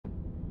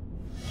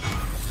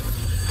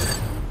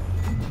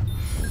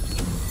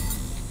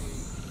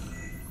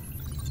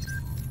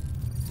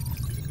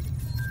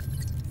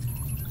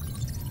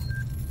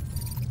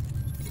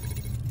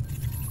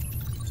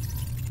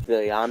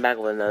good, y'all? I'm back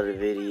with another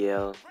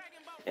video,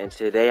 and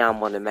today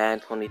I'm on the Madden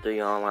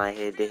 23 online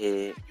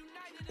head-to-head.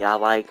 Y'all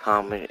like,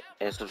 comment,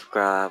 and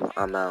subscribe.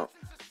 I'm out.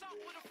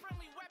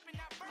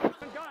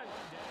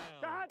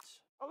 Shots.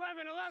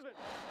 11.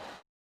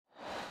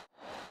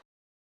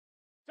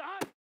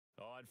 Shot.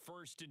 On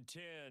 1st and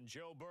 10,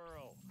 Joe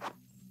Burrow.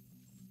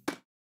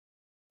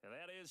 And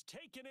that is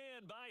taken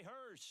in by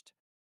Hurst.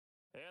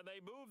 And they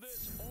move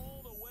this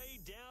all the way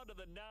down to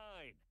the 9.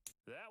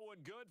 That one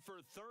good for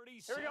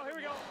 37. Here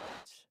we go.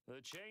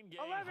 The chain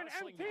gang 11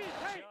 hustling MT, to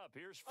catch tank. up.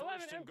 Here's 11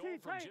 first and MT,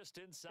 goal from tank. just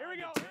inside Here we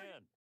the go.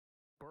 10.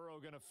 Burrow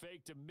going to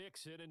fake to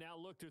mix it and now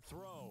look to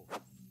throw.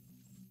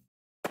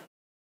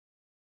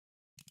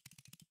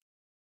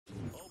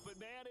 Open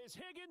man is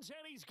Higgins,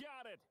 and he's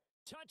got it.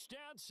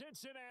 Touchdown,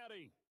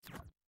 Cincinnati.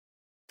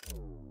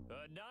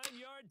 A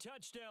 9-yard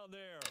touchdown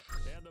there.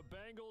 And the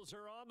Bengals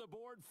are on the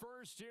board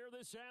first here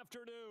this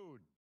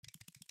afternoon.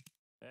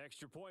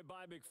 Extra point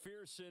by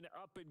McPherson,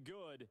 up and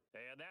good.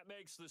 And that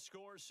makes the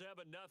score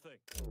 7-0.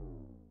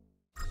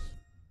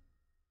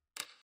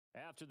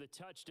 After the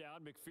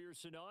touchdown,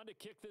 McPherson on to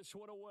kick this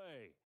one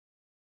away.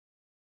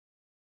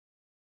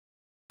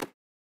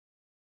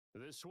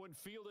 This one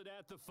fielded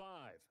at the 5.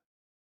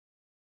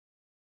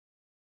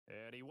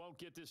 And he won't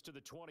get this to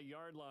the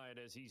 20-yard line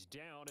as he's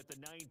down at the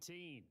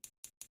 19.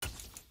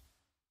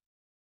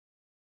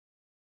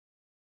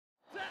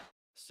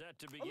 Set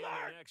to begin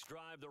their next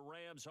drive, the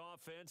Rams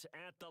offense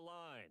at the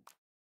line.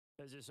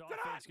 As this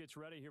offense gets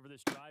ready here for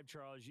this drive,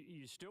 Charles,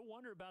 you still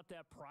wonder about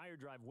that prior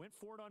drive. Went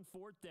for it on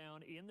 4th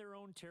down in their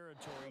own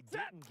territory,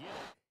 didn't get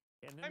it.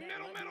 And then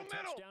that led to a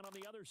touchdown on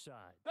the other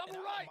side. Double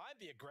I right. don't mind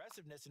the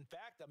aggressiveness. In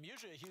fact, I'm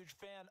usually a huge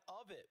fan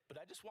of it. But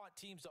I just want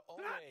teams to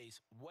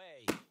always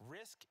weigh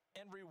risk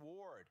and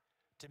reward.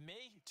 To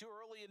me, too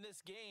early in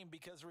this game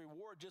because the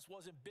reward just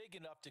wasn't big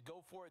enough to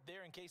go for it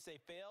there in case they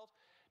failed.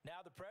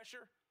 Now the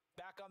pressure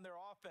back on their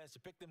offense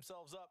to pick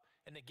themselves up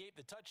and negate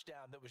the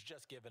touchdown that was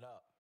just given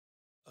up.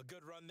 A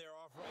good run there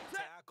off right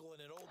tackle in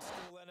an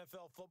old-school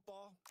NFL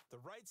football. The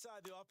right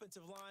side of the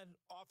offensive line,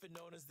 often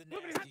known as the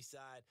nasty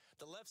side.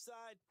 The left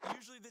side,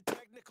 usually the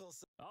technical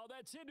side. Oh,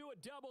 that's into a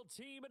double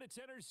team, and it's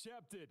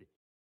intercepted.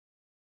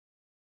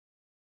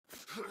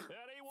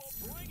 And he will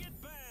bring it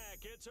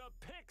back. It's a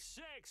pick 6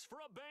 for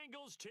a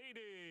Bengals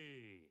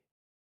TD.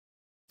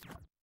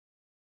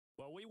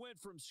 Well, we went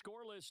from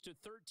scoreless to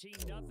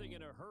 13-0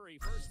 in a hurry.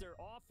 First, their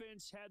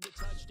offense had the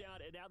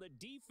touchdown, and now the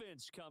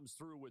defense comes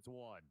through with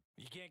one.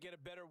 You can't get a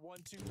better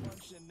 1-2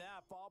 punch than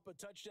that. Follow up a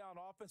touchdown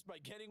offense by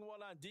getting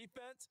one on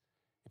defense.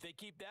 If they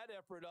keep that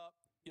effort up,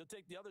 you'll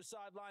take the other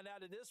sideline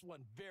out of this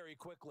one very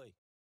quickly.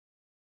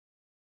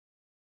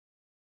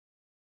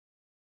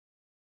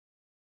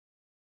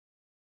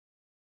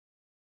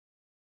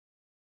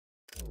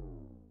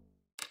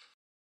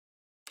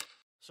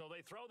 So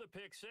they throw the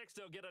pick 6.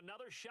 They'll get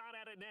another shot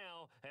at it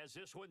now as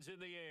this one's in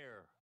the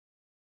air.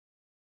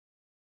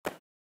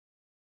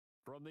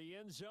 From the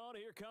end zone,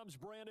 here comes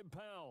Brandon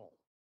Powell.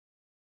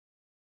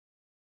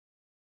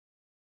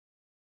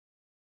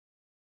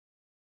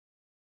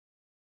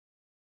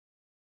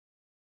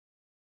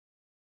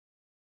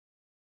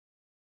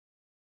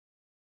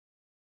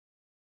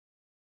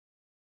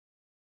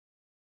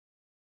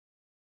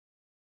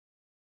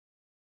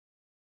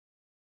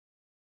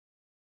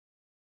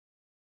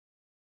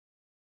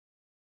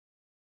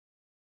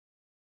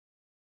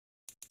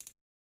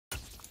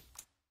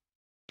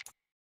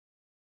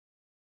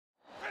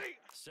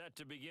 Set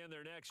to begin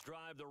their next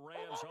drive, the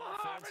Rams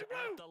offense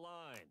at the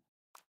line.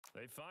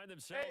 They find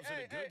themselves in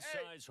a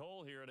good-sized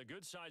hole here, and a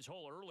good-sized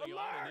hole early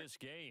on in this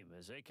game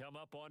as they come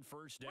up on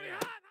 1st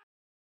down.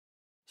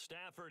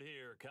 Stafford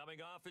here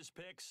coming off his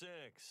pick 6.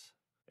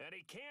 And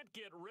he can't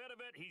get rid of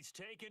it. He's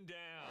taken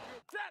down.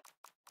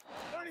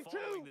 32.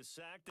 Following the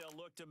sack, they'll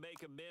look to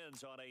make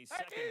amends on a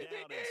 2nd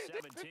down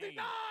and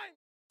 17.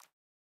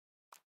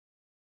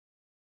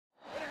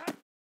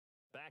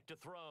 Back to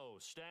throw,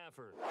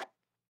 Stafford.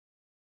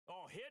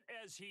 Oh, hit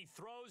as he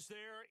throws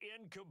there,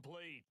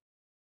 incomplete.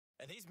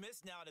 And he's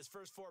missed now in his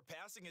first 4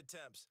 passing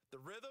attempts. The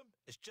rhythm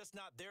is just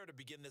not there to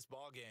begin this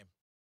ball game.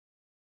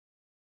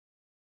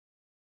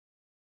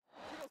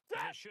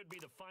 And this should be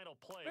the final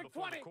play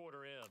before the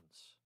quarter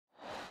ends.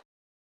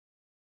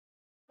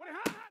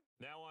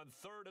 Now on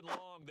 3rd and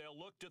long, they'll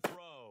look to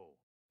throw.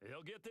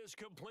 He'll get this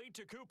complete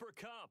to Cooper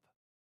Kupp.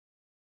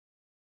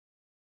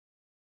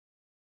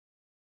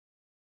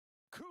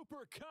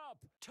 Cooper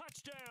Kupp,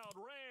 touchdown,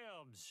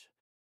 Rams.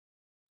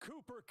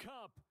 Cooper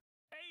Kupp,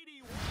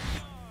 81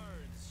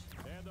 yards.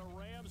 And the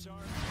Rams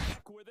are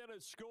back within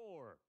a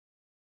score.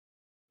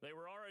 They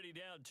were already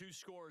down 2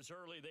 scores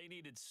early. They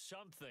needed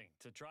something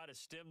to try to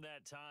stem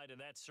that tide, and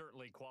that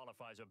certainly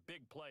qualifies. A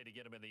big play to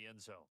get them in the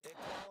end zone. It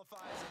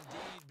qualifies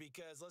indeed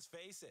because, let's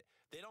face it,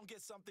 they don't get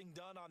something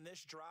done on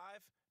this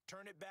drive,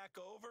 turn it back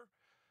over,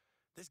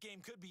 this game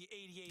could be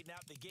 88 and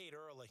out the gate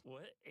early.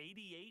 What?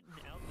 88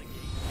 and out the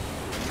gate?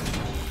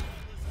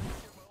 Listen,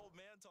 I hear my old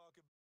man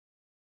talking.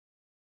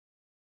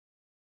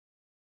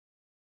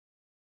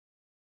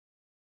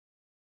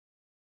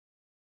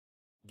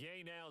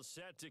 Gay now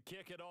set to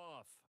kick it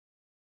off.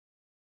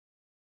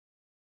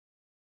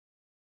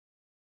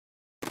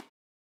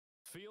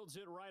 Fields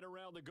it right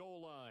around the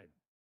goal line.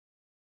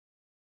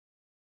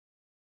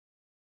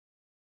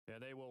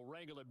 And they will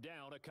wrangle him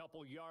down a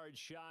couple yards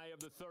shy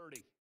of the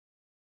 30.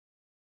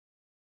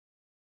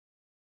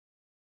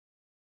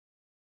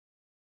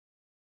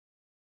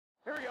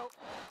 Here we go.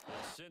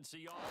 The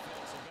Cincy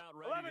offense about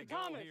ready to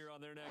go here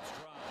on their next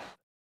drive.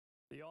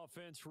 The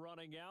offense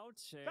running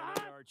out, and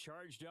they are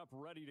charged up,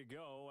 ready to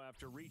go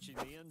after reaching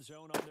the end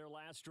zone on their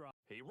last drive.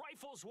 He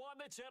rifles one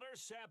that's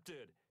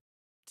intercepted.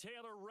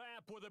 Taylor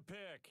Rapp with a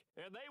pick,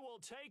 and they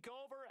will take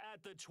over at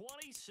the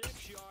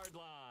 26-yard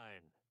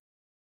line.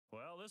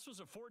 Well, this was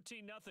a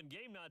 14-0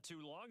 game not too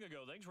long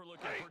ago. Things were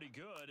looking pretty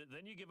good.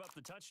 Then you give up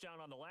the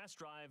touchdown on the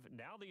last drive.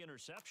 Now the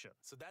interception.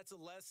 So that's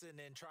a lesson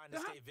in trying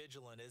to stay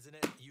vigilant, isn't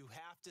it? You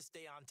have to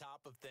stay on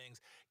top of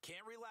things.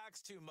 Can't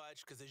relax too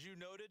much because, as you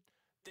noted,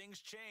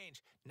 things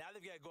change. Now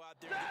they've got to go out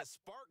there and get a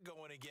spark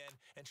going again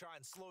and try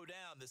and slow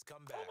down this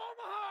comeback.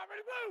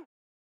 Ready, move.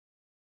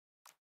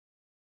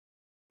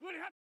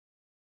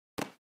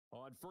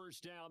 On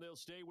first down, they'll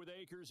stay with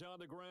Akers on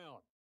the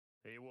ground.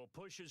 He will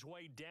push his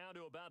way down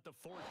to about the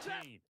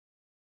 14.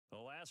 The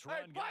last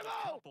run got a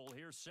couple.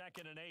 Here's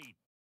 2nd and 8.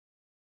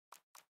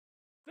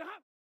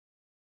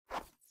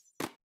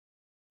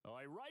 Oh,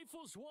 he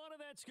rifles one,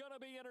 and that's going to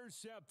be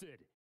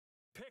intercepted.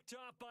 Picked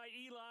off by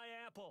Eli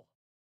Apple.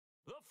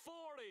 The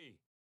 40.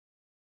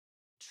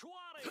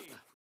 20.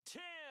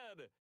 10.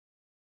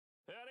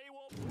 And he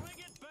will bring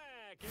it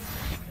back.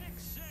 It's a pick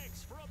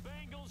 6 for a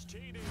Bengals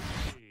TD.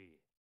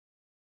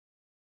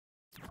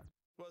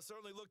 Well, it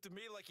certainly looked to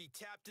me like he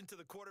tapped into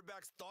the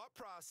quarterback's thought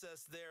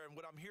process there. And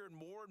what I'm hearing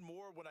more and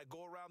more when I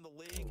go around the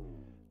league,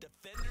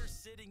 defenders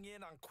sitting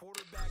in on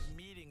quarterback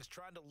meetings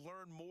trying to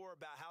learn more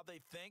about how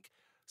they think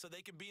so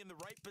they can be in the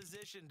right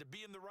position to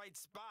be in the right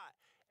spot,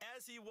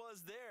 as he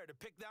was there to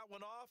pick that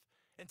one off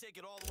and take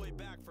it all the way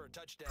back for a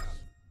touchdown.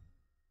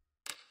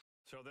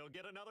 So they'll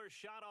get another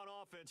shot on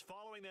offense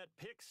following that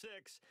pick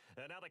 6,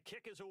 and now the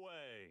kick is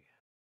away.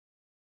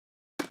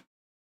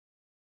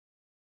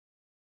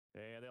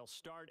 And they'll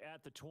start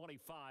at the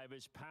 25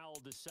 as Powell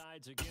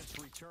decides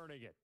against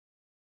returning it.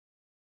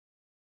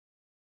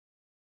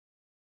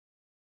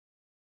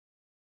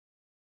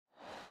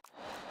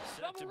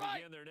 Set to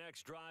begin their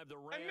next drive, the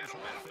Rams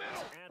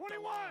offense at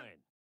 21. the line.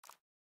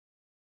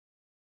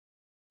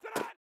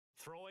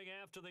 Throwing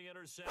after the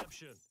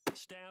interception,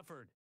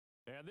 Stafford.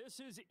 And this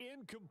is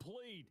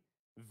incomplete.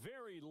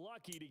 Very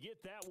lucky to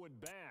get that one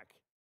back.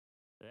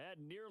 That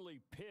nearly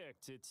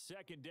picked. It's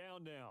 2nd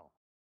down now.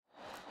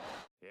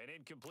 An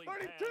incomplete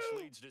 32. pass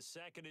leads to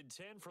 2nd and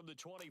 10 from the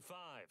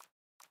 25.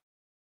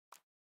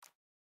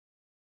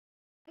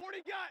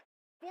 40 got.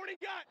 40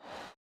 got.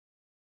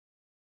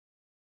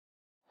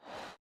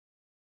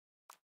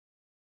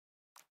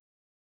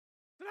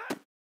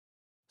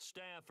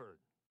 Stafford.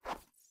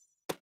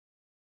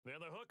 Then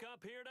the hook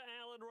up here to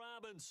Allen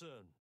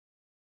Robinson.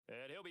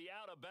 And he'll be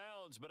out of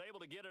bounds, but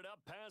able to get it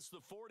up past the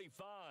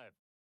 45.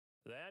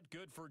 That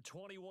good for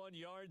 21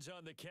 yards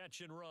on the catch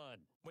and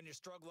run. When you're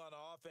struggling on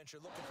offense,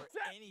 you're looking for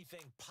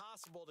anything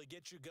possible to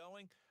get you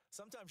going.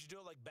 Sometimes you do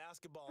it like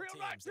basketball teams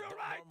that don't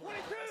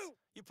normally press.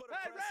 You put a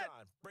press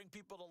on, bring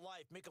people to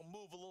life, make them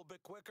move a little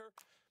bit quicker.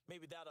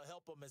 Maybe that'll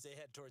help them as they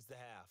head towards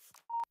the half.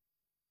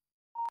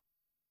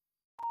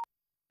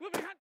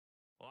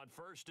 On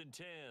 1st and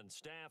 10,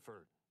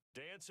 Stafford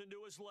dancing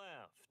to his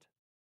left.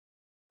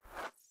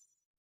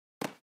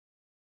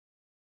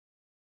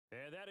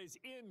 And that is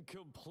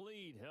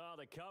incomplete. Oh,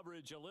 the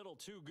coverage a little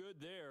too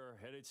good there,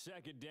 and it's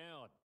 2nd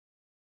down.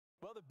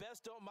 Well, the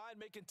best don't mind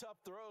making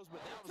tough throws, but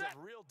that was a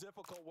real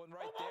difficult one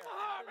right there.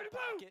 Out of the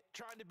pocket,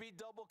 trying to beat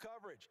double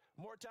coverage.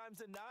 More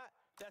times than not,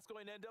 that's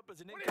going to end up as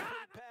an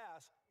incomplete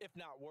pass, if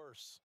not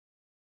worse.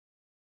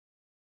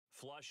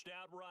 Flushed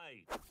out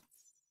right.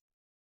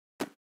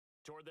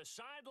 Toward the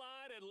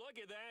sideline, and look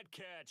at that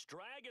catch.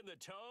 Dragging the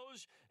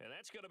toes, and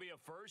that's going to be a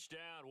 1st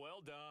down.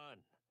 Well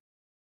done.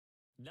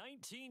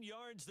 19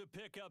 yards to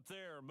pick up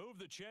there. Move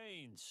the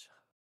chains.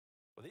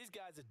 Well, these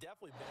guys have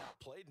definitely been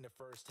outplayed in the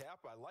first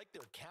half. I like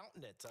their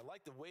countenance. I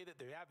like the way that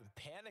they haven't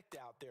panicked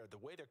out there, the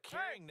way they're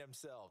carrying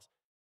themselves.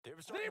 They're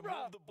starting to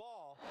move the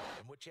ball.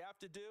 And what you have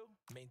to do,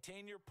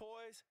 maintain your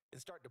poise and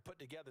start to put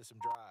together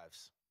some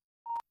drives.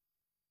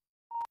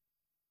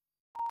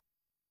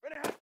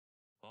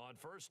 On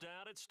 1st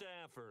down, it's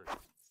Stafford.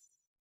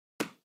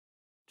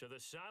 To the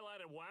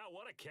sideline, and wow,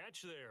 what a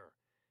catch there.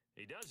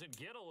 He doesn't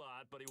get a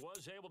lot, but he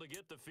was able to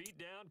get the feet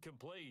down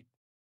complete.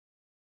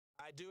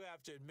 I do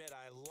have to admit,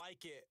 I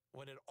like it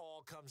when it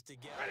all comes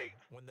together.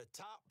 When the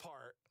top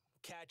part,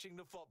 catching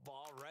the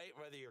football, right,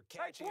 whether you're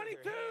catching it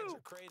with your hands or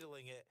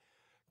cradling it,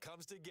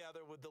 comes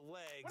together with the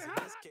legs, in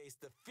this case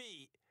the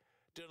feet,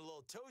 doing a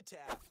little toe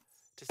tap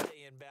to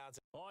stay in bounds.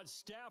 On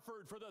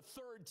Stafford for the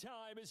 3rd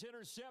time is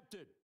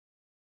intercepted.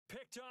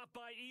 Picked off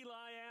by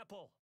Eli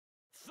Apple.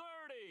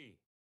 30.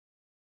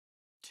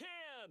 10,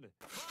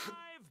 5,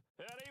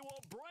 and he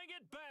will bring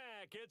it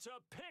back. It's a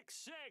pick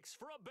 6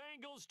 for a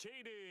Bengals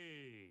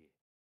TD.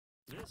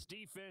 This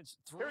defense,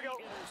 3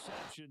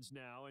 interceptions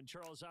now, and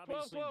Charles,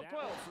 obviously 12. that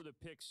one for the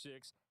pick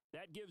 6.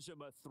 That gives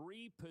them a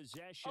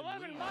 3-possession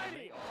 11 lead. mighty,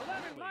 They are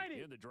 11 really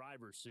mighty. in the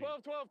driver's seat.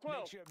 12, 12,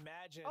 12. Makes you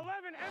imagine 11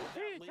 what MT,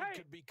 that lead Tate.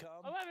 could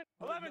become. 11, with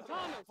 11 another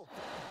Thomas. half of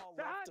football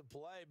left to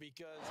play,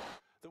 because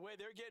the way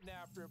they're getting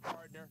after it,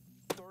 partner,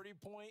 30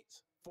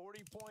 points,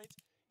 40 points,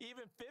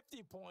 even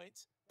 50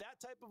 points, that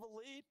type of a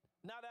lead,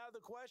 not out of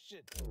the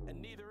question.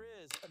 And neither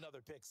is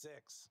another pick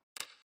six.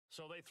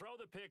 So they throw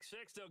the pick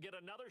six. They'll get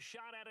another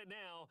shot at it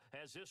now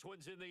as this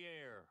one's in the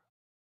air.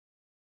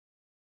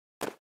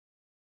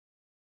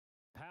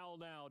 Powell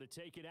now to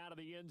take it out of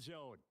the end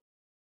zone.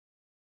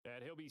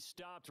 And he'll be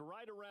stopped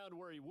right around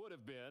where he would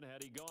have been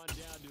had he gone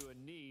down to a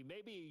knee,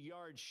 maybe a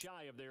yard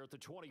shy of there at the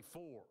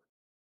 24.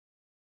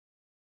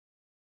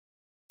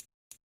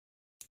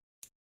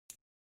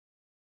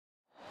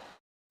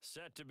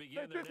 Set to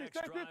begin their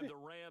next drive, the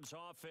Rams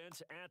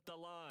offense at the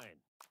line.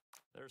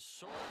 They're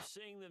sort of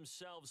seeing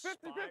themselves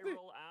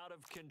spiral out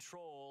of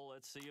control.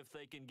 Let's see if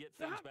they can get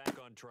things back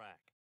on track.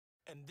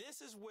 And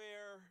this is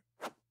where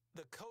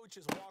the coach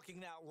is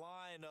walking that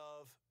line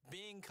of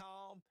being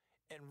calm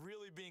and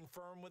really being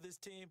firm with his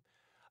team.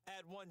 I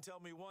had one tell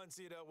me once,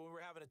 when we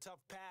were having a tough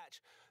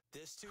patch,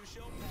 this too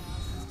shall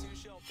pass, this too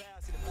shall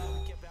pass. And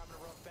we kept having a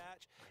rough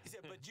patch. He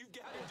said, but you've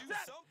got to do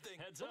something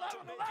to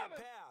make it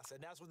pass.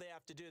 And that's what they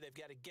have to do. They've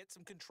got to get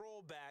some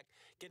control back,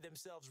 get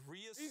themselves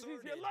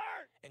reasserted,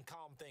 and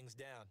calm things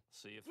down.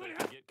 See if they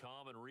can get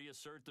calm and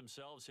reassert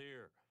themselves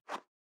here.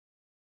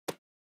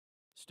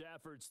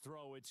 Stafford's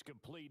throw, it's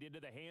complete into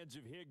the hands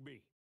of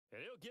Higbee.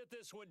 And he'll get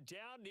this one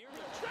down near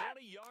the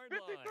 20-yard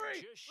line,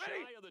 just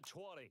shy of the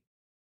 20.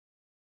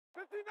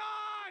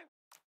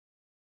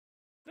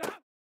 59!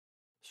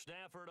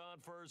 Stafford on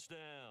first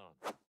down.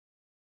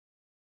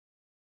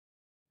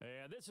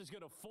 And this is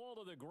going to fall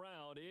to the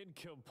ground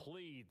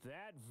incomplete.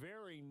 That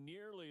very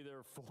nearly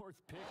their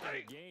fourth pick of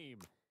the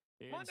game.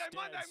 Instead,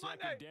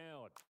 second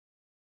down.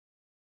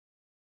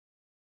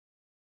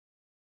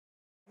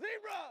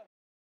 Zebra!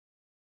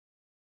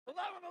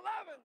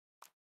 11-11!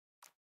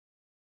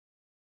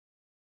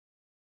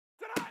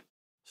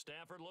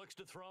 Stafford looks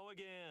to throw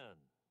again.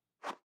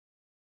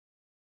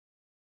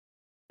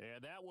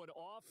 And that one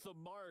off the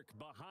mark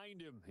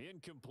behind him,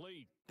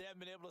 incomplete. They haven't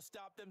been able to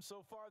stop them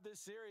so far this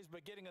series,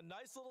 but getting a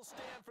nice little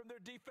stand from their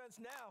defense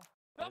now.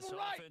 This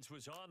offense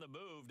was on the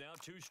move. Now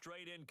 2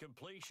 straight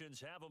incompletions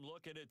have them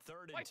looking at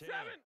 3rd and 10.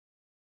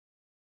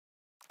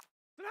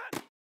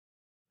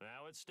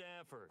 Now it's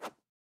Stafford.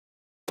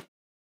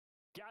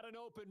 Got an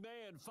open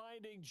man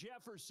finding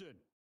Jefferson.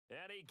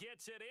 And he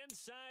gets it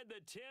inside the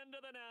 10 to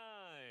the 9.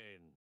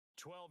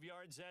 12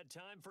 yards that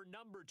time for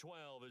number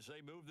 12 as they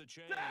move the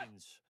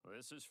chains.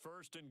 This is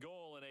 1st and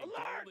goal and a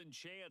golden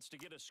chance to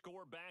get a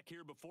score back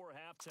here before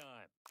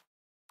halftime.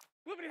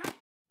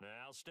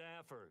 Now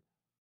Stafford.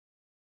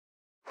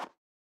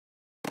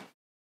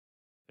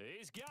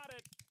 He's got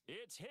it.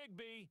 It's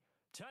Higbee.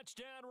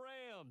 Touchdown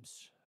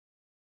Rams.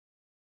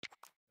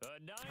 A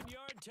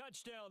 9-yard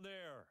touchdown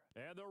there.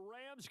 And the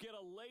Rams get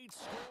a late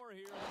score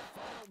here in the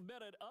final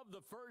minute of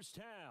the first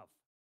half.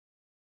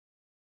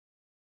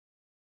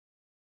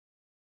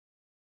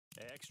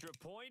 Extra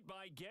point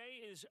by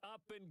Gay is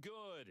up and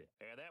good.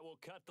 And that will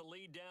cut the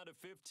lead down to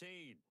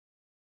 15.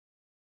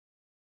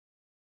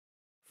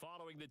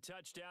 Following the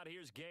touchdown,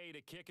 here's Gay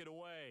to kick it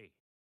away.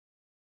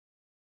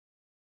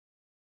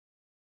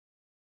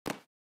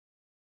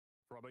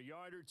 From a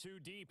yard or two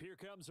deep, here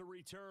comes a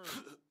return.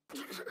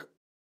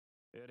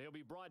 And he'll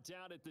be brought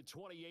down at the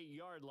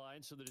 28-yard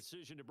line, so the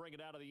decision to bring it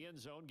out of the end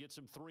zone gets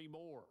him 3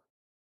 more.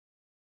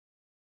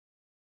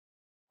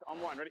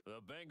 I'm one, ready?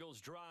 The Bengals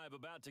drive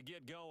about to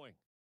get going.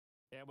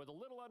 And with a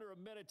little under a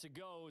minute to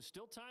go,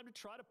 still time to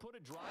try to put a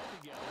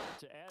drive together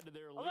to add to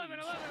their lead. 11.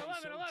 11.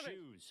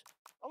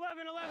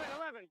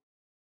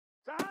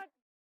 Side.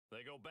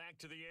 They go back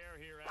to the air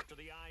here after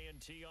the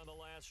INT on the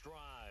last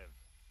drive.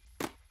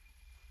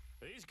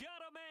 He's got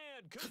a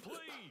man,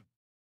 complete.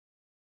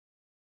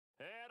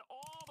 And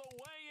all the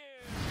way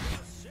in,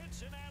 the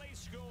Cincinnati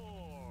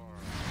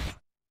score.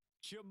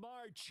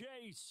 Jamar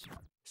Chase,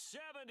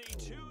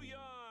 72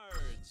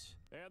 yards.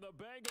 And the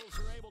Bengals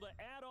are able to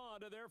add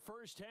on to their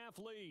first half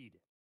lead.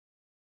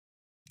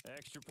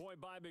 Extra point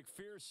by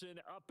McPherson,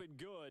 up and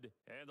good.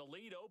 And the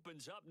lead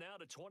opens up now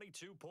to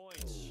 22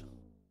 points.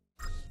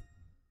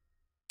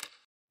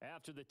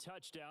 After the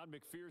touchdown,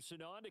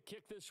 McPherson on to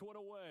kick this one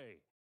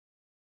away.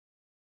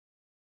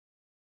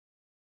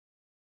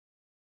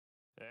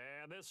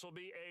 And this will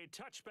be a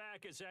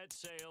touchback as that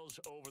sails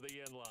over the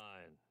end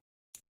line.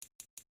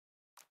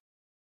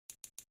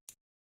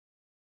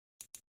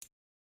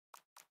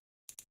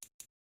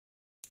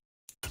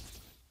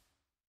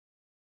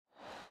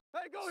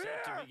 Hey, go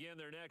Set here! to begin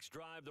their next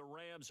drive, the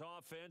Rams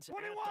offense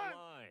 21. at the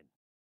line.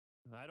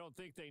 I don't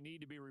think they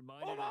need to be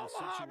reminded of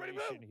the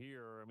situation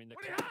here. I mean, the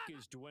clock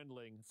is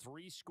dwindling.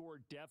 3-score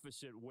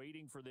deficit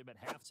waiting for them at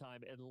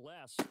halftime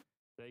unless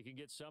they can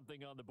get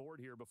something on the board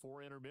here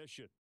before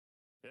intermission.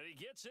 And he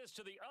gets this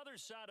to the other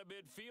side of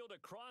midfield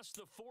across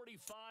the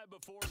 45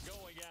 before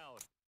going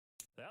out.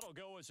 That'll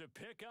go as a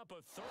pickup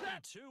of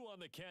 32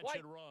 on the catch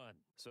and run.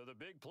 So the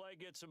big play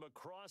gets him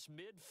across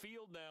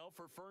midfield now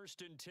for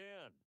 1st and 10.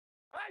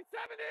 Hey,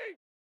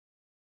 70!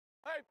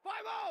 Hey,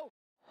 5-0!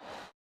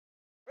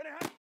 Ready,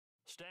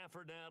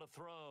 Stafford now to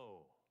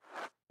throw.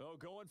 Oh,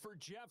 going for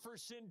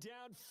Jefferson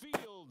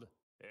downfield.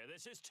 And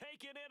this is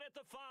taken in at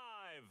the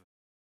 5.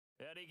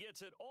 And he gets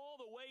it all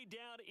the way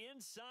down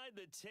inside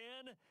the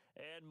 10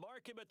 and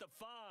mark him at the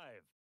 5.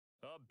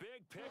 A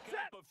big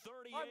pickup of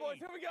 38. All right, boys,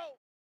 here we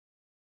go.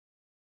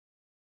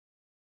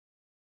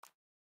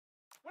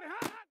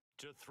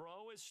 To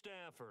throw is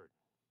Stafford.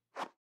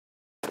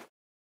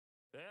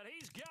 And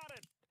he's got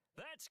it.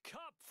 That's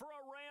Cup for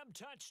a Ram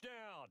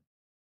touchdown.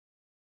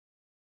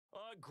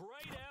 A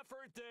great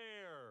effort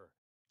there.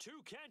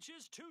 2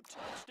 catches, 2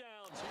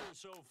 touchdowns here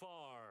so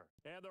far.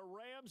 And the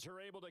Rams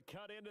are able to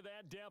cut into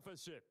that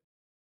deficit.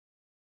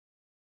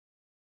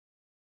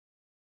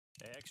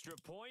 Extra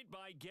point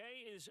by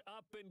Gay is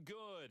up and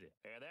good.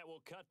 And that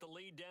will cut the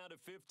lead down to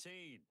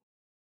 15.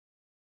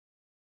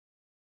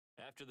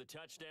 After the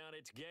touchdown,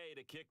 it's Gay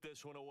to kick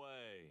this one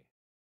away.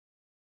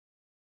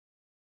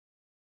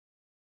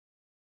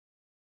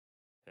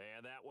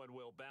 And that one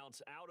will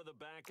bounce out of the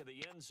back of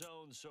the end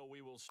zone, so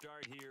we will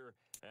start here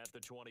at the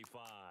 25.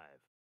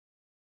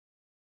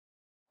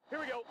 Here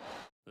we go.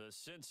 The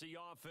Cincy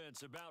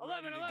offense about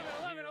 11, ready to 11, go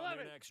 11, here 11. on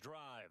their next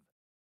drive.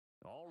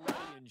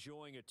 Already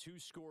enjoying a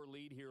 2-score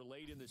lead here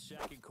late in the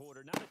second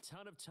quarter. Not a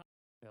ton of time.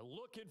 Now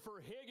looking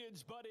for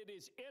Higgins, but it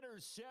is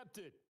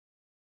intercepted.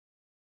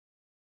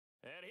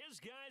 And his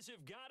guys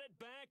have got it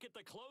back at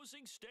the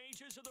closing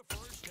stages of the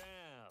first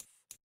half.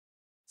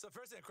 So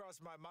first thing that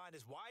crossed my mind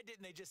is why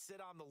didn't they just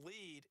sit on the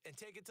lead and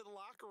take it to the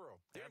locker room?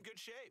 They're in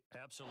good shape.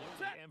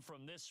 Absolutely. And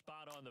from this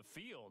spot on the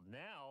field,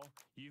 now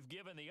you've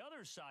given the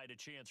other side a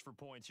chance for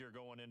points here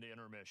going into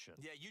intermission.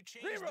 Yeah, you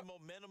changed the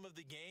momentum of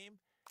the game,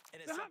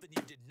 and it's something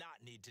you did not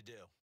need to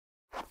do.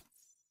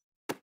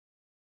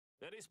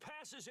 And his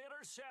pass is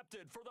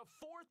intercepted for the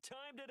 4th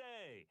time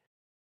today.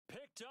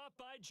 Picked up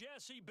by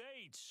Jesse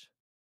Bates.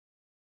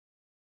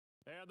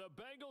 And the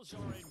Bengals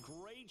are in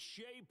great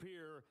shape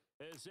here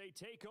as they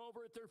take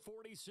over at their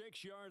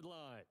 46-yard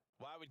line.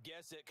 Well, I would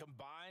guess that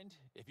combined,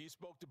 if you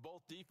spoke to both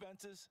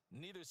defenses,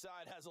 neither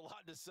side has a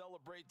lot to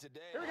celebrate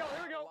today. Here we go,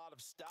 here we go. A lot of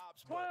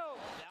stops, 12,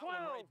 but that 12,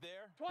 one right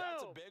there, 12.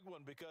 that's a big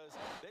one because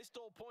they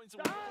stole points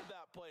away from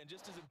that play. And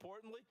just as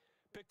importantly,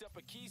 picked up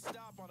a key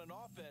stop on an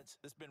offense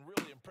that's been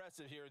really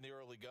impressive here in the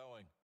early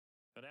going.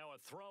 And now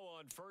a throw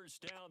on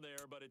 1st down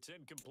there, but it's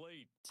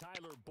incomplete.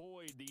 Tyler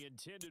Boyd, the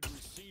intended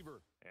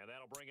receiver. And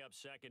that'll bring up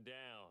 2nd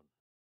down.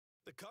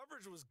 The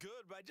coverage was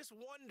good, but I just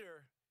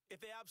wonder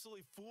if they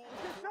absolutely fooled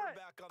the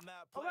quarterback on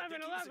that play. 11, I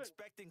think he 11. was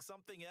expecting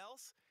something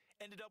else,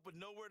 ended up with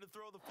nowhere to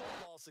throw the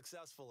football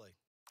successfully.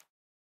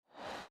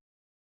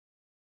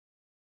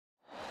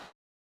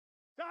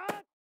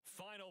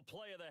 Final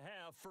play of the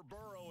half for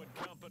Burrow and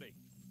company.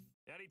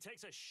 And he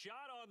takes a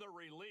shot on the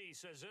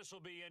release as this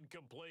will be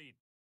incomplete.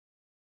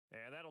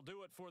 And that'll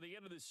do it for the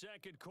end of the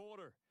second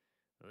quarter.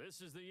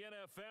 This is the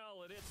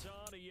NFL, and it's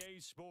on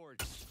EA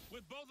Sports.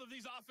 With both of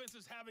these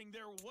offenses having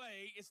their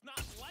way, it's not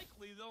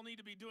likely they'll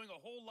need to be doing a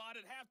whole lot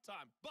at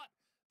halftime. But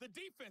the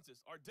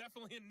defenses are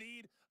definitely in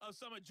need of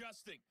some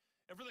adjusting.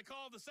 And for the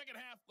call of the second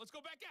half, let's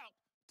go back out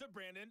to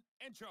Brandon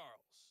and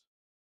Charles.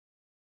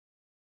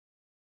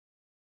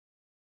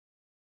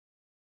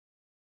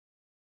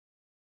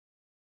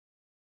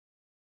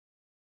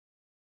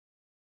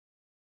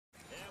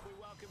 And we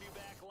welcome you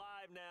back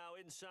live now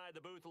inside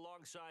the booth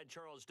alongside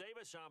Charles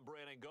Davis. I'm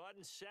Brandon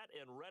Gaudin, set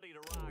and ready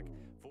to rock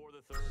for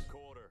the third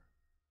quarter.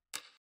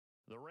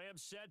 The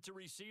Rams set to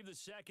receive the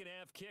second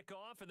half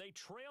kickoff, and they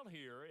trail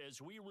here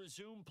as we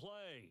resume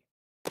play.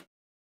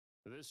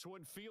 This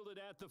one fielded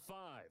at the 5.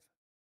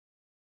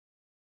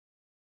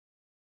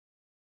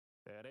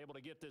 And able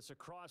to get this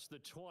across the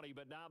 20,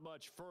 but not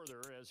much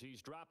further as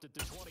he's dropped at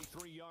the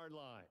 23-yard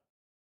line.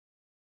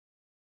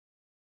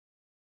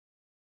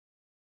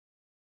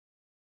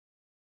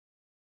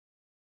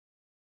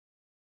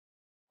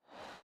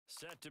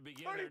 Set to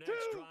begin 32. their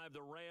next drive,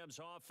 the Rams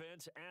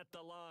offense at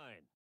the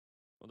line.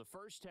 Well, the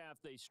first half,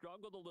 they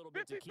struggled a little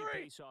bit to keep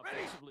 53. pace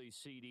offensively,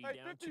 CD,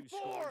 Hey, down 2 54.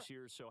 scores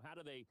here. So how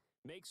do they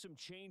make some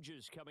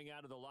changes coming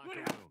out of the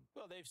locker room?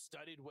 Well, they've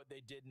studied what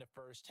they did in the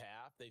first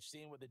half. They've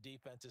seen what the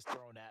defense is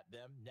throwing at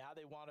them. Now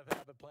they want to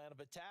have a plan of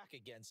attack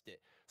against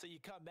it. So you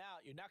come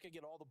out, you're not going to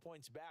get all the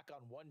points back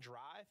on one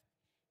drive,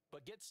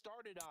 but get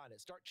started on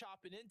it. Start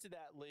chopping into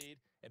that lead,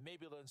 and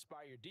maybe it'll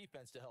inspire your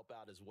defense to help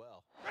out as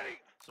well.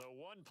 Ready. So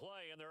one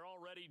play, and they're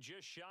already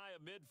just shy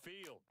of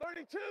midfield.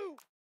 32.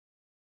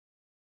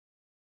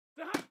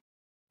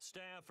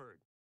 Stafford.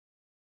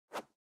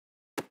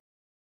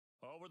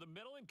 Over the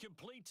middle and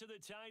complete to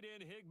the tight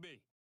end, Higbee.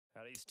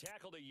 And he's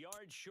tackled a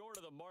yard short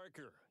of the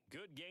marker.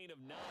 Good gain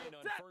of 9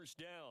 on first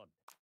down.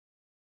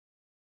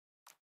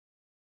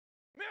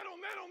 Middle,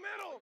 middle,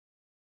 middle.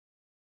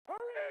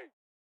 Hurry.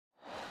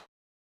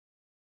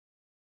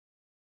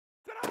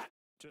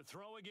 To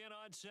throw again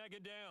on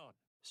second down.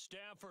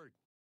 Stafford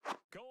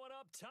going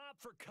up top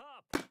for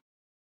Cup.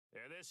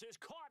 And this is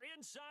caught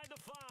inside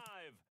the 5.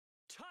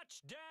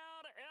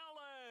 Touchdown,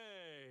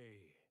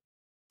 L.A.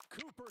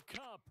 Cooper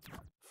Kupp,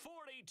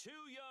 42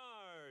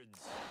 yards.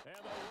 And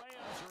the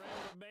Rams are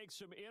able to make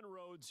some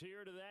inroads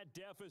here to that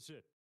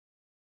deficit.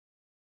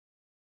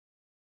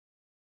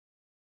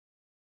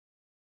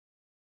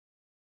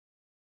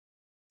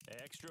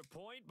 Extra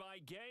point by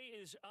Gay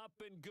is up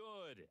and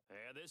good.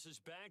 And this is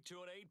back to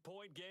an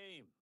 8-point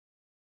game.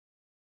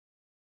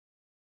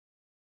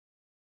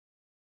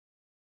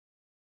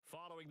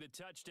 Following the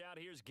touchdown,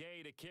 here's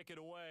Gay to kick it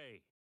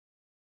away.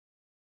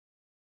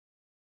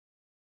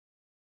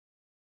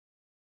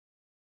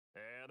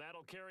 And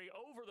that'll carry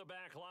over the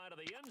back line of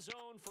the end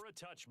zone for a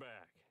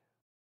touchback.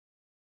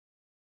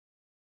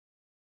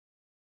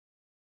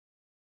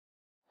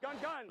 Gun.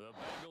 The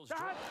Bengals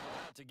drive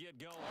about to get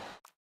going.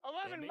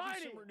 11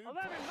 mighty. Some renewed 11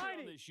 pressure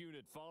mighty. on this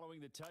unit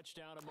following the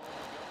touchdown a moment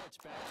ago. It's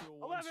back to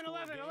a 11, one-score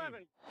 11, game.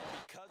 11. And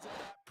because of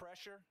that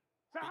pressure,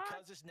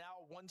 because it's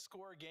now a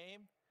one-score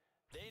game,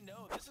 they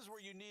know this is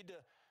where you need to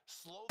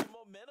slow the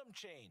momentum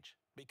change,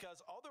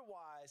 because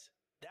otherwise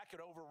that could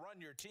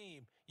overrun your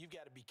team. You've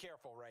got to be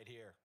careful right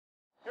here.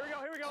 Here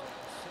we go.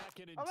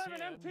 Second and 11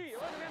 10. MT,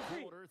 11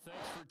 MT. Quarter.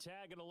 Thanks for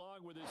tagging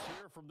along with us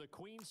here from the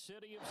Queen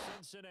City of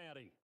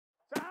Cincinnati.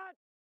 Side.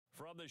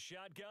 From the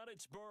shotgun,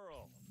 it's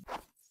Burrow.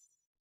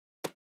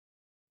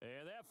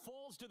 And that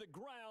falls to the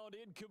ground,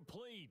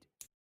 incomplete.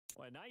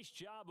 Well, a nice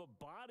job of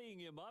bodying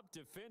him up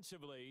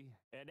defensively,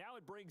 and now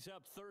it brings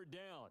up third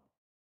down.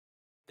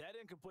 That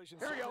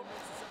incompletion Here we certainly go.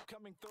 makes this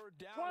upcoming third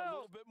down 12, a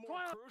little bit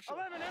more 12, crucial.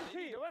 11 They MT,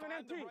 need to 11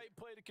 find MT. the right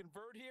play to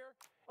convert here.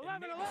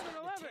 11, and maybe 11, start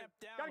to 11. tamp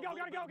down Gotta a go.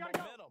 little bit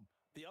of momentum.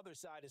 The other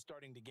side is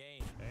starting to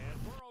gain. And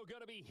Burrow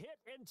going to be hit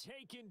and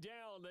taken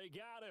down. They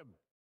got him.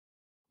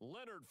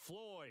 Leonard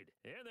Floyd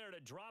in there to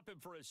drop him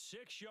for a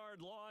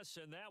 6-yard loss,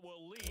 and that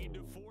will lead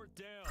to fourth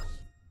down.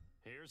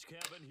 Here's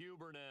Kevin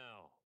Huber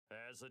now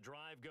as the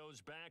drive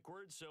goes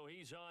backwards, so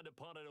he's on to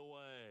punt it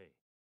away.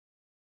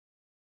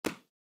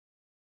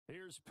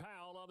 Here's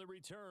Powell on the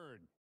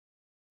return.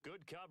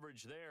 Good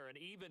coverage there. An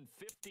even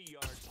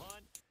 50-yard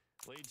punt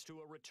leads to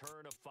a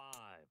return of 5.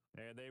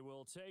 And they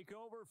will take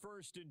over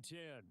first and 10.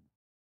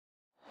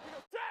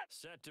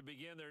 Set to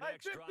begin their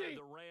next drive,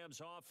 the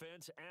Rams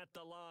offense at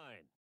the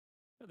line.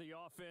 The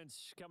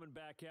offense coming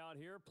back out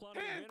here.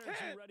 Plenty of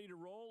energy, ready to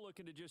roll,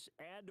 looking to just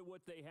add to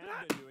what they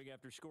have been doing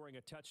after scoring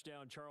a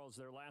touchdown, Charles,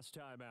 their last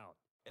time out.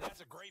 And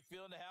that's a great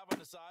feeling to have on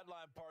the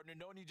sideline, partner,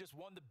 knowing you just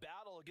won the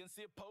battle against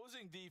the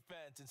opposing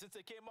defense. And since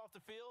they came off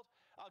the field,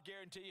 I'll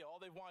guarantee you all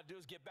they want to do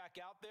is get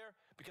back out there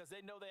because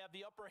they know they have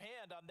the upper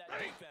hand on that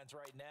defense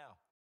right now.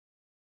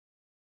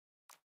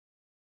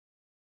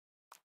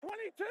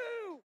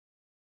 22.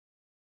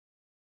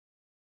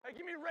 Hey,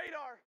 give me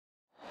radar.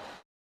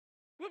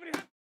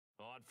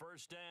 On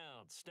first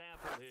down,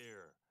 Stafford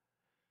here.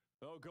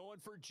 Oh,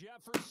 going for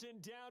Jefferson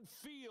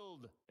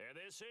downfield. And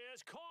this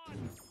is caught.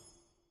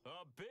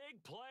 A big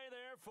play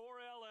there for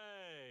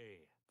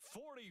L.A.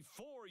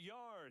 44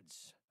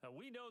 yards.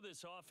 We know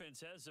this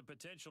offense has the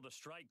potential to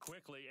strike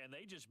quickly, and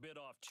they just bit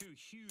off 2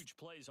 huge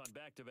plays on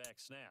back-to-back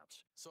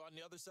snaps. So on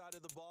the other side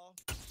of the ball,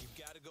 you've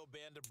got to go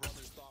band of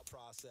brothers thought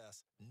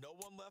process. No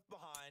one left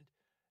behind.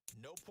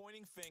 No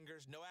pointing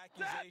fingers, no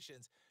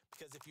accusations,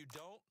 because if you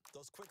don't,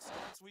 those quick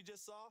starts we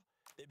just saw,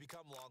 they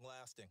become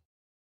long-lasting.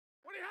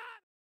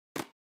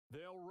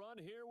 They'll run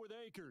here with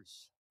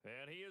Akers,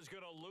 and he is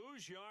going to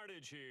lose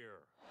yardage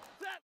here.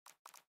 Set.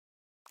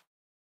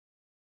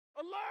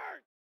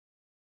 Alert.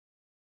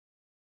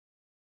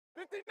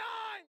 59.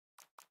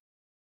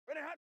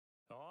 Ready, hot.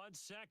 On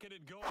second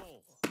and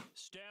goal,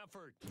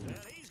 Stafford,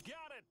 and he's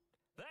got it.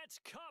 That's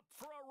Kupp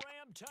for a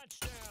Ram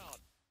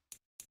touchdown.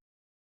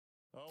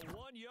 A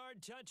 1-yard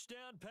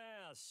touchdown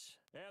pass,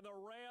 and the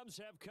Rams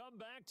have come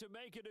back to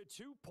make it a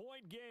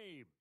 2-point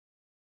game.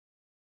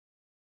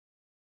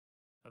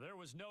 There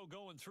was no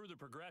going through the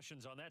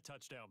progressions on that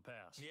touchdown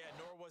pass. Yeah,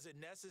 nor was it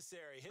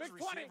necessary. His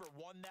receiver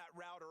won that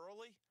route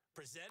early,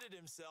 presented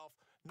himself,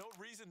 no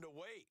reason to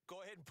wait.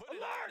 Go ahead and put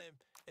it on him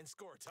and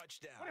score a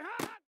touchdown.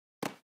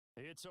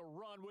 It's a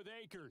run with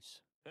Akers,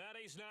 and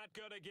he's not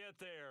going to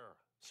get there.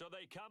 So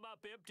they come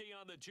up empty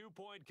on the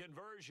 2-point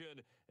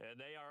conversion, and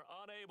they are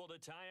unable to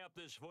tie up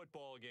this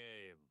football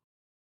game.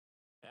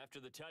 After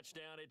the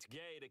touchdown, it's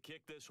Gay to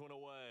kick this one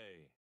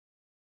away.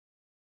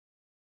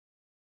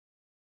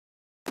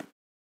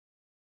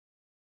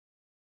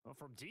 Well,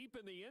 from deep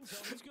in the end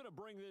zone, he's going to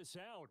bring this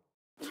out.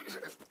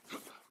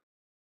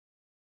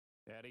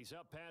 And he's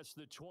up past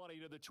the 20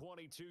 to the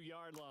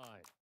 22-yard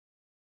line.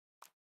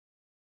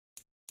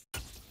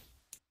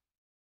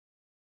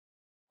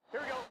 Here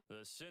we go.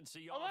 The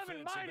Cincy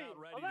 11 offense mighty. about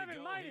ready 11 to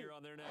go mighty. here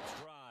on their next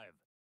drive.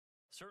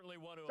 Certainly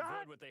want to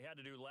avoid what they had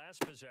to do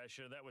last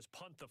possession. That was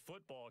punt the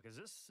football, because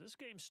this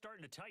game's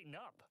starting to tighten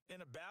up.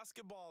 In a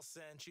basketball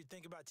sense, you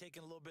think about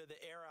taking a little bit of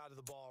the air out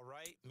of the ball,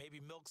 right? Maybe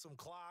milk some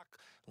clock,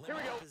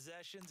 limit the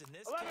possessions. In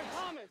this 11 case,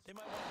 Thomas. they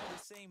might want to do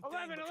the same 11,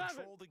 thing, but 11.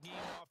 control the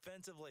game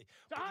offensively.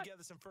 Put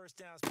together some first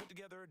downs, put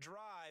together a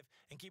drive,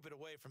 and keep it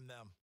away from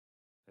them.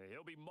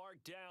 He'll be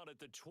marked down at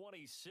the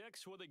 26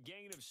 with a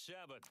gain of 7.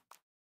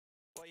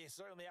 Well, you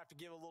certainly have to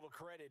give a little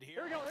credit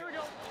here. Here we go, here we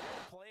go.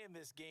 They're playing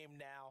this game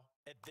now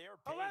at their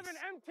pace. 11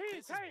 MT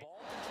This is Tate.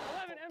 ball control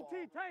 11 football,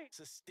 MT Tate.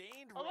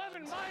 sustained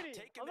 11 runs, mighty.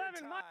 taking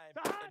 11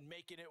 their time and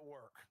making it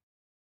work.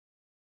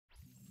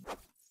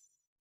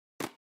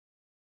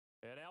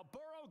 And now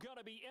Burrow going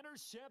to be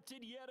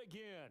intercepted yet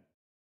again.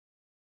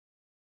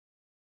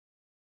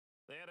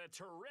 They had a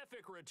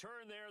terrific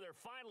return there. They're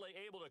finally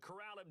able to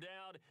corral him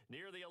down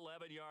near the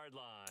 11-yard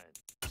line.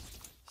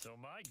 So,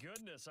 my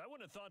goodness, I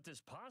wouldn't have thought this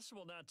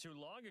possible not too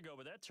long ago,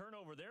 but that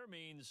turnover there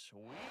means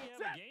we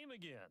have a game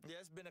again. Yeah,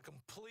 it's been a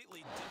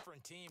completely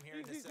different team here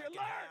in the Easy, second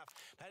alert. half.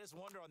 I just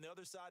wonder on the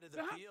other side of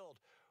the field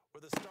where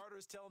the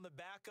starters telling the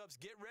backups,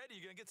 get ready,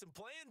 you're going to get some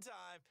playing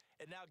time,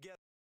 and now get...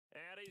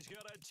 And he's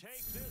going to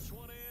take this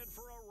one in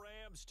for a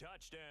Rams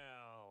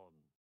touchdown.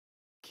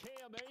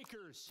 Cam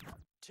Akers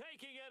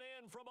taking it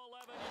in from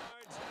 11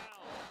 yards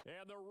out.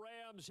 And the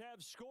Rams have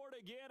scored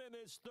again in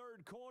this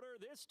third quarter,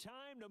 this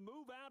time to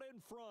move out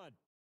in front.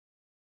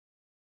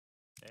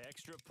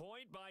 Extra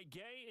point by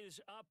Gay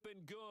is up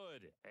and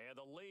good. And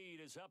the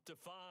lead is up to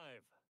 5.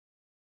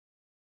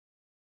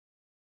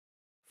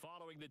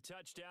 Following the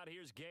touchdown,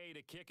 here's Gay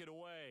to kick it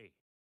away.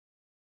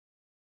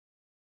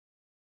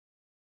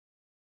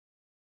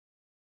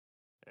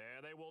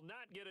 And they will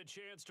not get a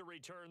chance to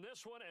return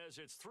this one as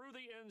it's through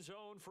the end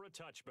zone for a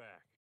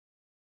touchback.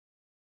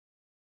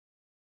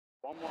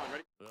 1-1,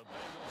 ready? The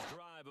Bengals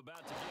drive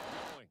about to get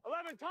going.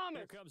 11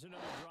 Thomas. Here comes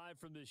another drive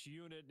from this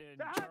unit,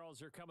 and That- Charles,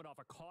 they're coming off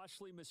a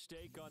costly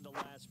mistake on the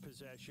last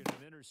possession,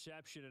 an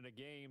interception in a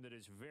game that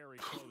is very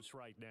close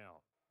right now.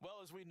 Well,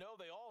 as we know,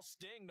 they all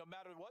sting no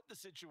matter what the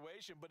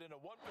situation, but in a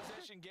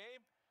one-possession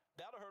game,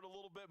 that'll hurt a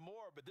little bit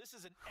more. But this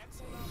is an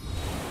excellent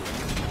opportunity.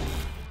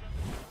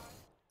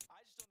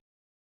 I just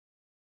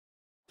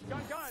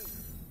don't... Gun.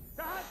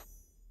 Cut.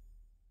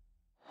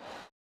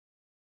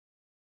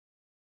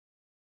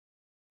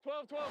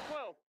 12.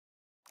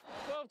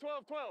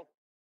 12.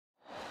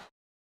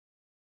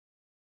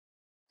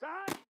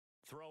 Side.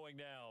 Throwing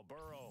now,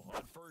 Burrow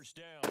on first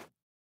down.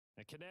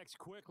 And connects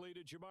quickly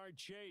to Jamar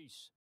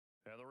Chase.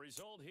 And the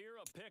result here,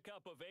 a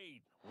pickup of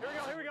 8.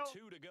 Here we go.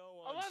 2 to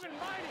go on 11 second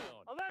mighty.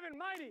 down. 11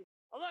 mighty.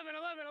 11.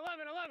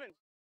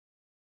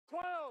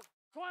 12.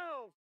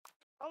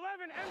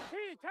 11 MT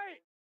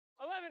Tate.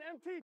 11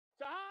 MT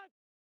Side.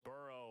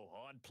 Burrow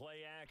on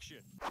play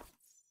action.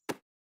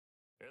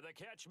 And the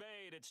catch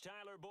made. It's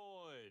Tyler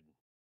Boyd.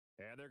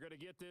 And they're going to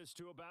get this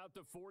to about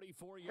the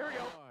 44-yard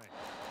line.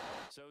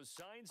 So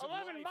signs of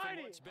 11 life mighty.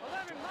 in what's been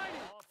 11 a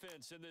mighty.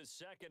 offense in this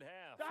second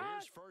half. Stop.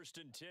 Here's 1st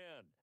and 10.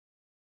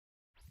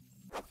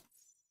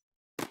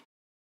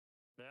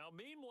 Now,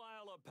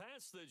 meanwhile, a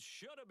pass that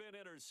should have been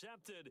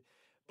intercepted,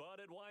 but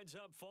it winds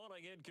up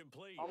falling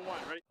incomplete. 1,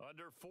 ready?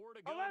 Under 4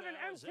 to go 11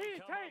 now as MT they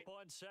come Tate. up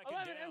on second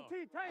 11 down. MT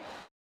Tate.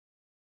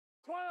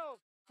 12.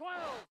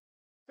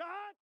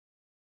 Side.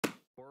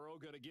 Burrow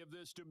going to give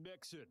this to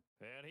Mixon,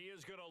 and he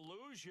is going to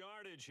lose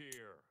yardage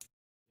here.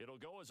 It'll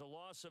go as a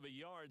loss of a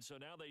yard, so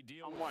now they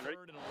deal with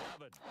 3rd and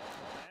 11.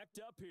 Backed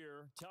up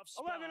here, tough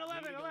spot.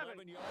 11.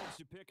 11 yards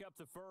to pick up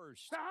the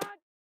first. Side.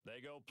 They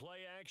go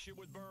play action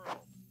with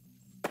Burrow.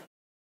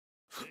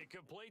 He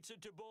completes it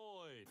to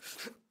Boyd.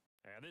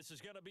 And this is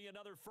going to be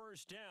another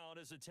first down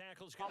as the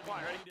tackle's going to be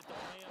made at the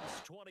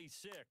Rams'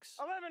 26.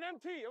 11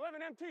 MT.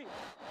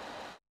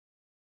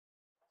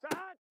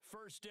 Side.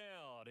 First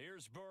down.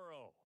 Here's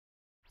Burrow.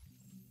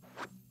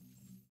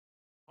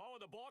 Oh,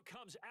 the ball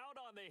comes out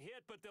on the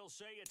hit, but they'll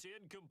say it's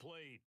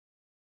incomplete.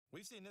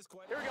 We've seen this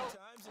quite a Here we few go.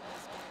 times in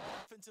this game.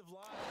 Offensive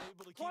line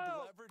unable to keep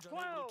 12, leverage,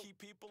 unable to keep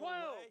people 12.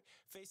 away,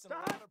 facing a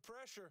Stop. lot of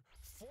pressure.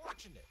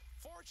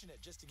 Fortunate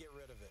just to get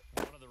rid of it.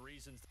 One of the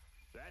reasons.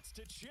 That's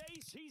to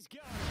Chase. He's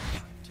got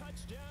it.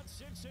 Touchdown,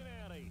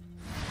 Cincinnati.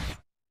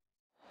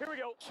 Here we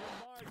go.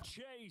 Jamar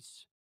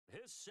Chase.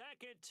 His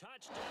second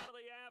touchdown of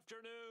the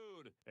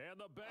afternoon. And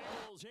the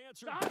Bengals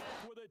answer Stop. back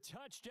with a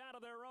touchdown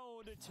of their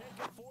own to take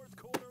a fourth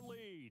quarter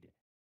lead.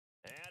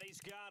 And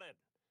he's got it.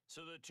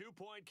 So the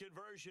two-point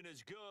conversion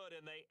is good,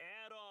 and they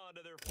add on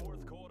to their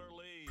fourth quarter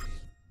lead.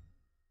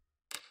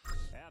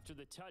 After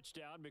the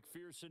touchdown,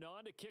 McPherson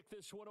on to kick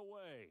this one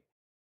away.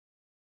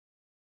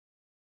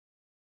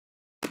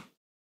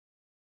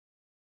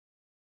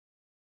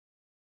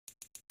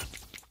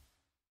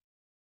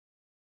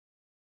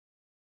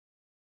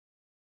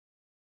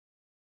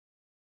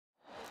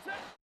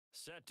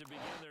 Set to begin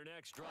their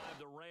next drive,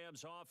 the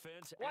Rams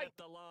offense Right. at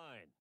the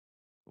line.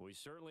 We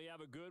certainly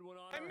have a good one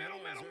on Hey, our middle,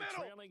 hands. middle, They're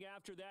middle. trailing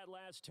after that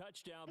last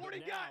touchdown, 40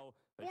 but got. now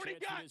a 40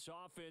 chance got. for this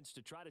offense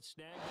to try to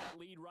snag that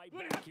lead right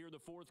Look back out. here in the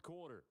fourth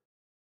quarter.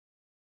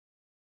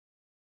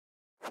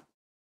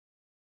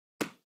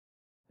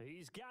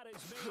 He's got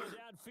his man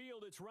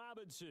downfield. It's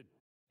Robinson.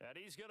 And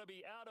he's going to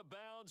be out of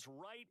bounds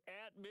right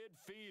at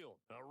midfield.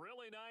 A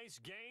really nice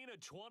gain of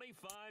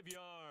 25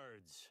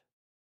 yards.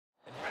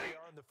 And here we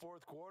are in the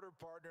fourth quarter,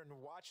 partner, and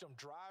watch them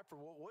drive for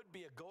what would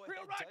be a go-ahead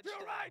touchdown.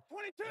 Feel right.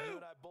 22. And you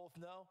and I both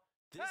know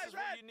this Hey, is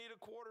where Red. you need a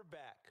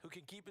quarterback who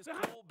can keep his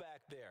Uh-huh. cool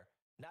back there.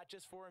 Not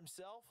just for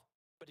himself,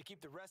 but to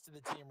keep the rest of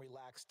the team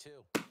relaxed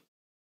too.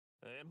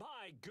 And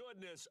my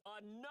goodness,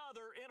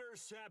 another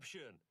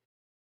interception.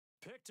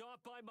 Picked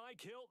off by Mike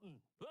Hilton.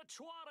 The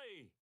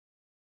 20.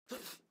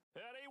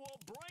 And he will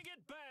bring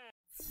it back.